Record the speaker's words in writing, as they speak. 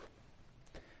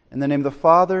In the name of the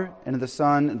Father, and of the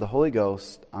Son, and of the Holy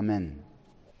Ghost. Amen.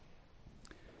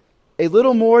 A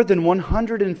little more than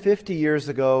 150 years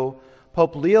ago,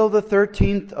 Pope Leo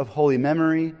XIII of holy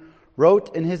memory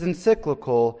wrote in his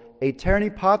encyclical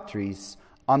Aeterni Patris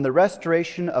on the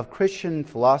restoration of Christian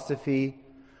philosophy,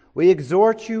 "We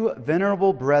exhort you,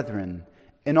 venerable brethren,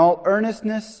 in all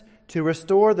earnestness to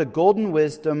restore the golden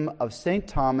wisdom of St.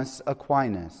 Thomas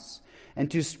Aquinas, and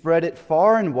to spread it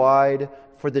far and wide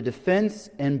for the defense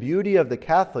and beauty of the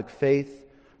Catholic faith,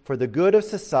 for the good of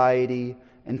society,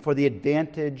 and for the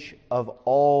advantage of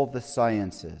all the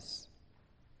sciences."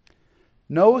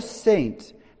 No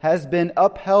saint has been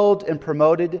upheld and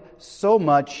promoted so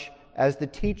much as the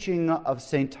teaching of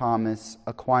St. Thomas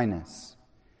Aquinas.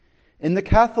 In the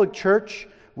Catholic Church,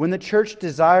 when the Church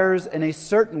desires in a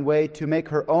certain way to make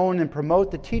her own and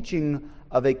promote the teaching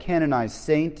of a canonized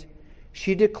saint,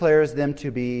 she declares them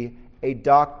to be a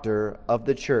doctor of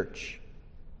the Church.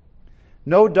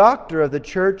 No doctor of the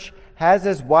Church has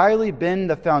as widely been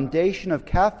the foundation of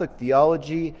Catholic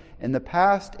theology in the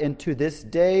past and to this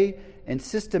day in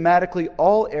systematically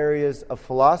all areas of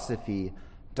philosophy,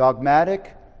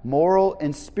 dogmatic, moral,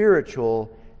 and spiritual,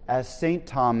 as St.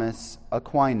 Thomas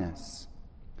Aquinas.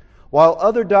 While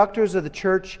other doctors of the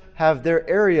Church have their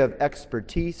area of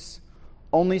expertise,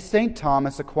 only St.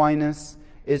 Thomas Aquinas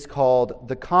is called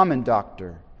the common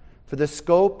doctor, for the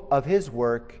scope of his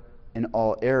work in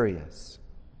all areas.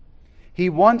 He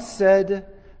once said,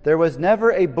 "There was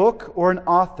never a book or an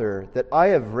author that I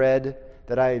have read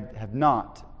that I have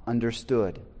not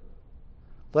understood."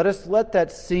 Let us let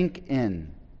that sink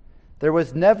in. There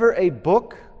was never a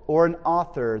book or an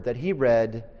author that he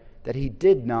read that he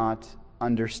did not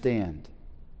understand.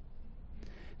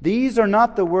 These are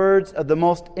not the words of the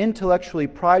most intellectually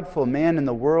prideful man in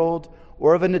the world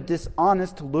or of a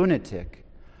dishonest lunatic,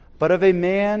 but of a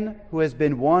man who has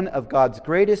been one of God's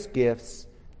greatest gifts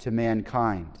to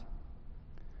mankind.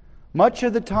 Much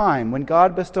of the time, when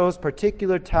God bestows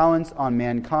particular talents on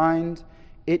mankind,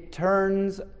 it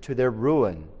turns to their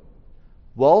ruin.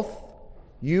 Wealth,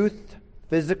 youth,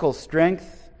 physical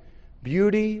strength,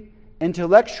 beauty,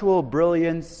 intellectual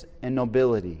brilliance, and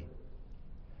nobility.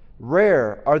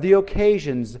 Rare are the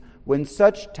occasions when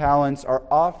such talents are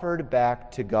offered back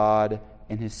to God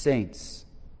and His saints.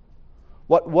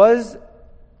 What was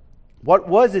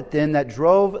it then that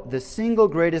drove the single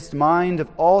greatest mind of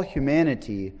all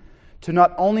humanity to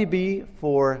not only be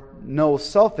for no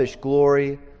selfish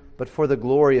glory, but for the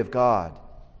glory of God?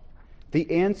 The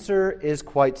answer is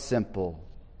quite simple.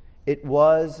 It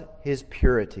was his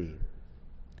purity.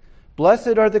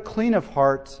 Blessed are the clean of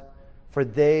heart, for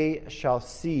they shall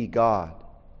see God.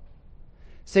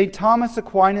 St. Thomas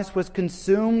Aquinas was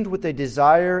consumed with a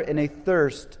desire and a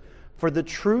thirst for the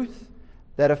truth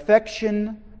that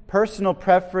affection, personal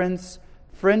preference,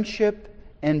 friendship,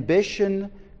 ambition,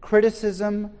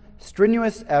 criticism,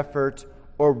 strenuous effort,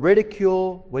 or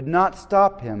ridicule would not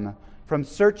stop him from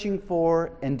searching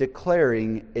for and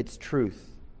declaring its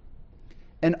truth.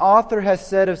 An author has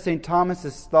said of St.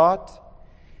 Thomas's thought,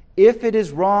 if it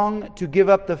is wrong to give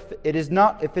up the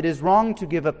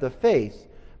faith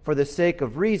for the sake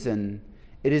of reason,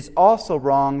 it is also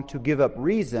wrong to give up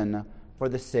reason for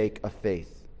the sake of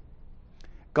faith.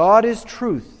 God is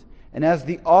truth, and as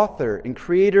the author and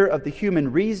creator of the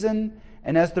human reason,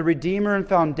 and as the redeemer and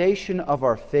foundation of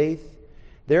our faith,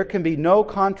 there can be no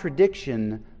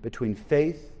contradiction between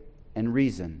faith and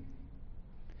reason.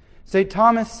 St.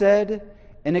 Thomas said,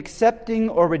 in accepting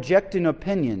or rejecting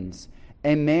opinions,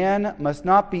 a man must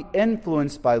not be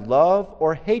influenced by love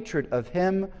or hatred of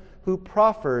him who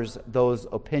proffers those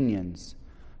opinions,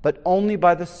 but only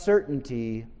by the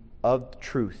certainty of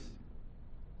truth.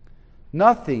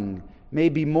 Nothing may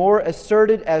be more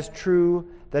asserted as true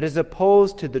that is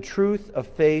opposed to the truth of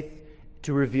faith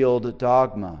to revealed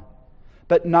dogma.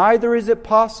 But neither is it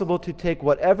possible to take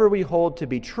whatever we hold to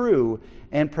be true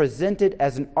and present it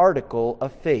as an article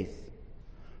of faith.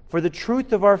 For the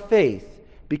truth of our faith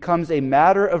becomes a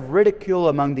matter of ridicule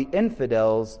among the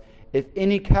infidels if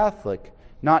any Catholic,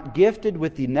 not gifted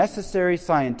with the necessary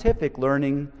scientific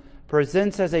learning,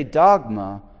 presents as a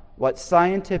dogma what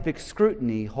scientific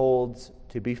scrutiny holds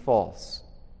to be false.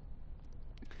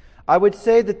 I would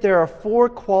say that there are 4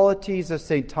 qualities of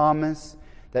St. Thomas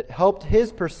that helped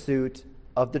his pursuit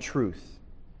of the truth: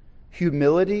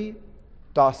 humility,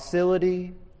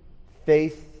 docility,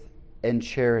 faith, and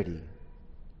charity.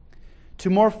 To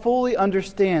more fully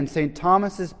understand St.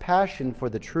 Thomas's passion for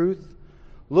the truth,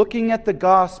 looking at the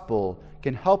gospel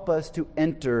can help us to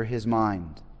enter his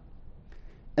mind.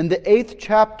 In the 8th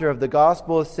chapter of the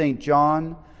Gospel of St.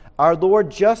 John, our Lord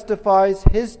justifies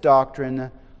his doctrine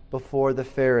before the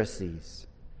Pharisees.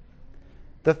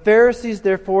 The Pharisees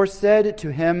therefore said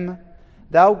to him,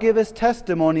 Thou givest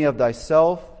testimony of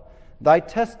thyself, thy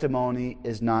testimony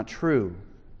is not true.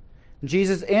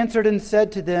 Jesus answered and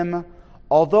said to them,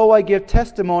 Although I give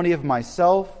testimony of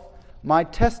myself, my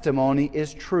testimony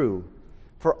is true.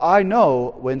 For I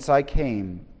know whence I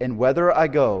came, and whither I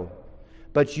go.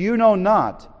 But you know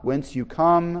not whence you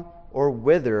come, or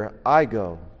whither I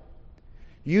go.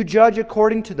 You judge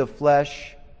according to the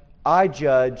flesh, I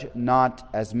judge not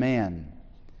as man.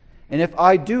 And if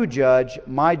I do judge,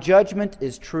 my judgment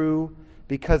is true,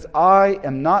 because I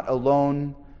am not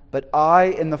alone, but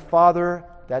I and the Father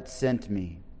that sent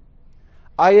me.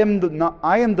 I am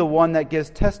the one that gives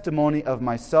testimony of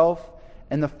myself,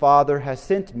 and the Father has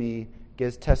sent me,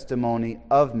 gives testimony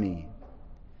of me.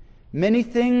 Many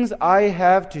things I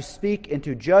have to speak and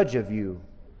to judge of you,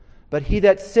 but he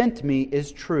that sent me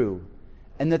is true,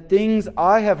 and the things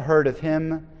I have heard of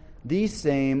him, these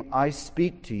same I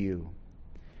speak to you.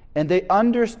 And they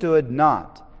understood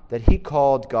not that he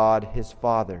called God his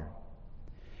Father.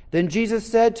 Then Jesus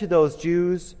said to those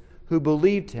Jews who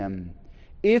believed him,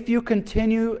 If you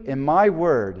continue in my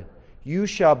word, you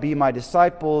shall be my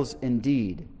disciples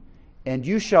indeed, and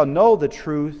you shall know the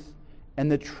truth,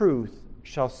 and the truth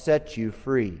shall set you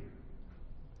free.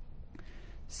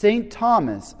 St.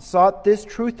 Thomas sought this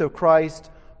truth of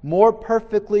Christ more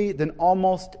perfectly than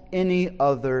almost any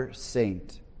other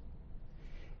saint.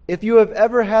 If you have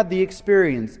ever had the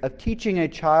experience of teaching a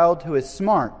child who is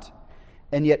smart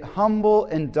and yet humble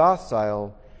and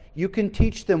docile, you can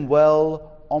teach them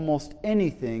well almost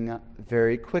anything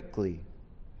very quickly.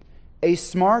 A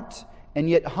smart and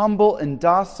yet humble and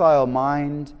docile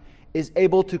mind is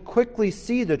able to quickly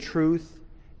see the truth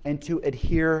and to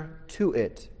adhere to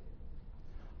it.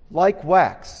 Like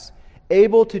wax,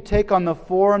 able to take on the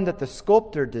form that the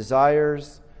sculptor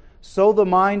desires, so the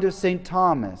mind of St.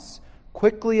 Thomas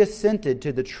quickly assented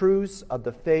to the truths of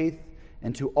the faith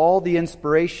and to all the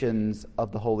inspirations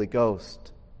of the Holy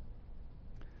Ghost.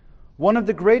 One of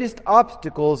the greatest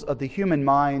obstacles of the human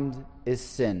mind is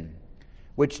sin,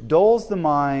 which dulls the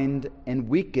mind and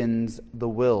weakens the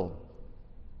will.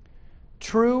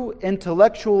 True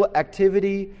intellectual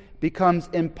activity becomes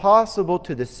impossible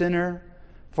to the sinner,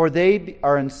 for they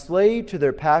are enslaved to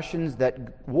their passions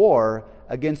that war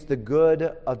against the good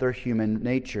of their human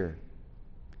nature.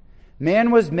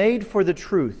 Man was made for the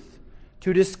truth,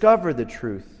 to discover the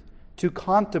truth, to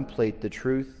contemplate the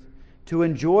truth, to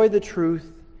enjoy the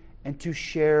truth, and to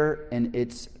share in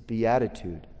its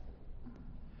beatitude.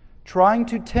 Trying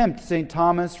to tempt St.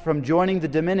 Thomas from joining the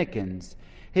Dominicans,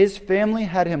 his family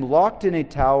had him locked in a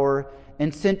tower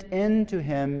and sent in to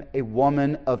him a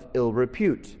woman of ill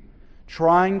repute,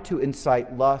 trying to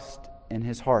incite lust in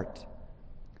his heart.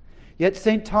 Yet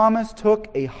St. Thomas took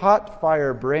a hot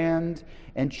fire brand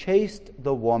and chased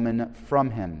the woman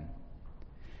from him.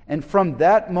 And from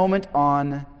that moment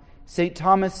on, St.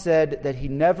 Thomas said that he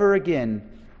never again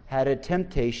had a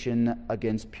temptation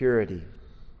against purity.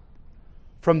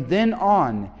 From then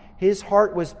on, his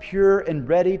heart was pure and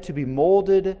ready to be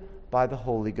molded by the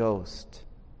Holy Ghost.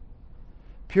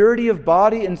 Purity of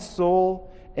body and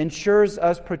soul ensures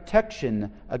us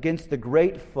protection against the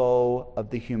great foe of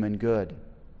the human good.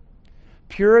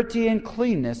 Purity and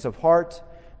cleanness of heart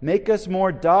make us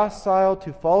more docile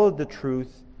to follow the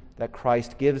truth that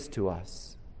Christ gives to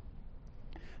us.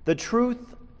 The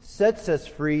truth sets us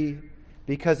free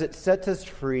because it sets us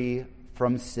free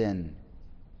from sin.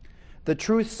 The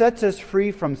truth sets us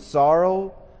free from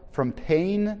sorrow, from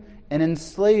pain, and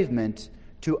enslavement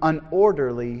to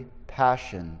unorderly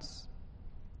passions.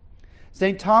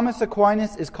 St. Thomas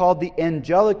Aquinas is called the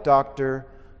angelic doctor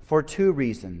for two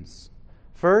reasons.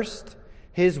 First,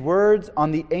 his words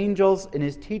on the angels and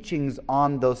his teachings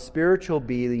on those spiritual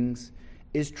beings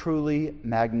is truly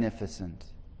magnificent.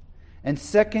 And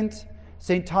second,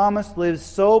 St. Thomas lives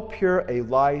so pure a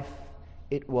life,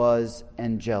 it was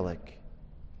angelic.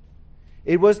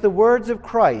 It was the words of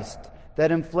Christ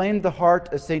that inflamed the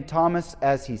heart of St. Thomas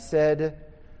as he said,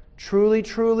 Truly,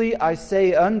 truly, I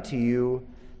say unto you,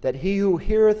 that he who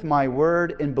heareth my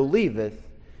word and believeth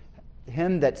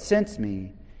him that sent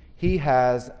me, he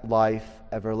has life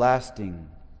everlasting.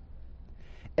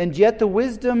 And yet the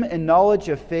wisdom and knowledge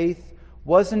of faith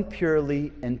wasn't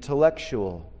purely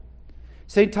intellectual.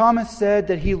 St. Thomas said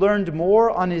that he learned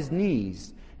more on his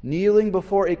knees, kneeling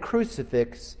before a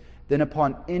crucifix, than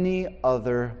upon any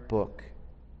other book.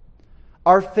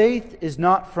 Our faith is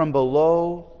not from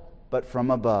below, but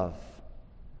from above.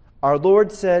 Our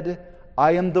Lord said,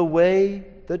 I am the way,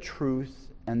 the truth,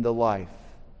 and the life.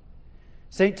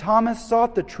 St. Thomas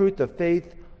sought the truth of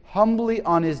faith humbly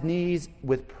on his knees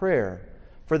with prayer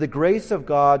for the grace of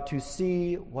God to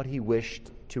see what he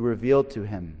wished to reveal to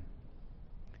him.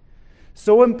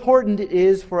 So important it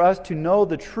is for us to know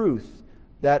the truth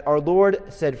that our Lord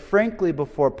said frankly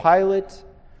before Pilate,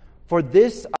 "For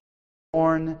this I was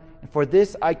born, and for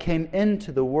this I came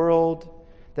into the world,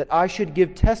 that I should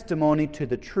give testimony to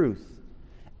the truth.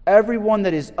 Everyone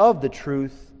that is of the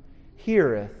truth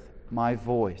heareth my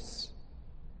voice."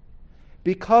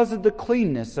 Because of the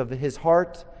cleanness of his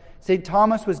heart, St.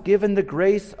 Thomas was given the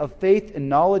grace of faith and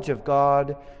knowledge of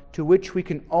God, to which we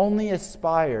can only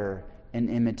aspire in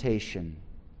imitation.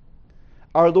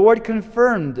 Our Lord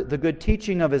confirmed the good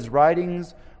teaching of his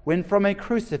writings when from a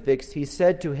crucifix he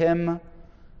said to him,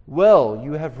 "Well,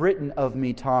 you have written of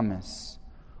me, Thomas.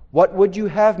 What would you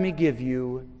have me give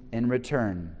you in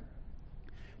return?"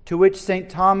 To which St.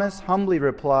 Thomas humbly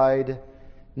replied,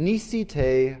 "Nisi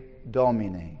te,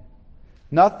 Domine."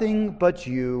 Nothing but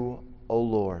you, O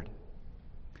Lord.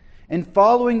 In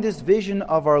following this vision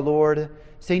of our Lord,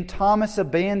 St. Thomas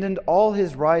abandoned all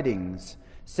his writings,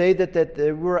 say that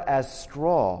they were as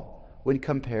straw when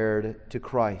compared to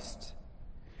Christ.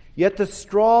 Yet the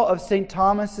straw of St.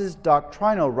 Thomas's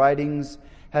doctrinal writings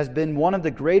has been one of the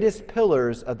greatest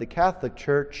pillars of the Catholic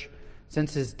Church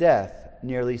since his death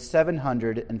nearly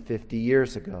 750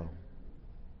 years ago.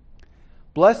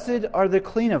 Blessed are the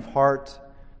clean of heart,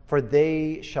 for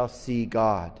they shall see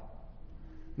God.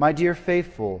 My dear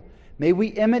faithful, may we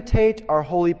imitate our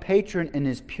holy patron in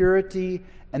his purity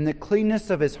and the cleanness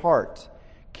of his heart,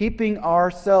 keeping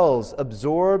ourselves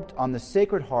absorbed on the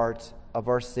Sacred Heart of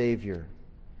our Savior.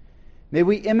 May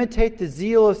we imitate the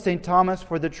zeal of St. Thomas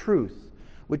for the truth,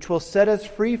 which will set us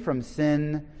free from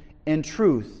sin, and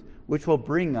truth, which will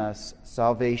bring us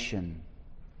salvation.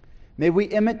 May we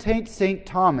imitate St.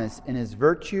 Thomas in his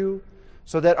virtue,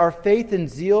 so that our faith and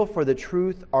zeal for the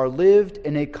truth are lived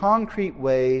in a concrete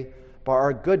way by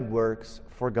our good works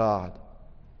for God.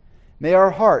 May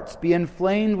our hearts be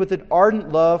inflamed with an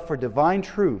ardent love for divine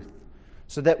truth,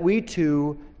 so that we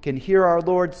too can hear our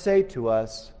Lord say to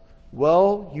us,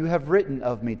 "Well, you have written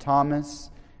of me, Thomas.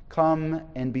 Come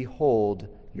and behold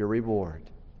your reward."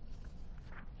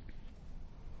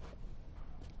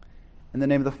 In the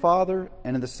name of the Father,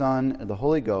 and of the Son, and of the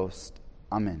Holy Ghost.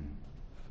 Amen.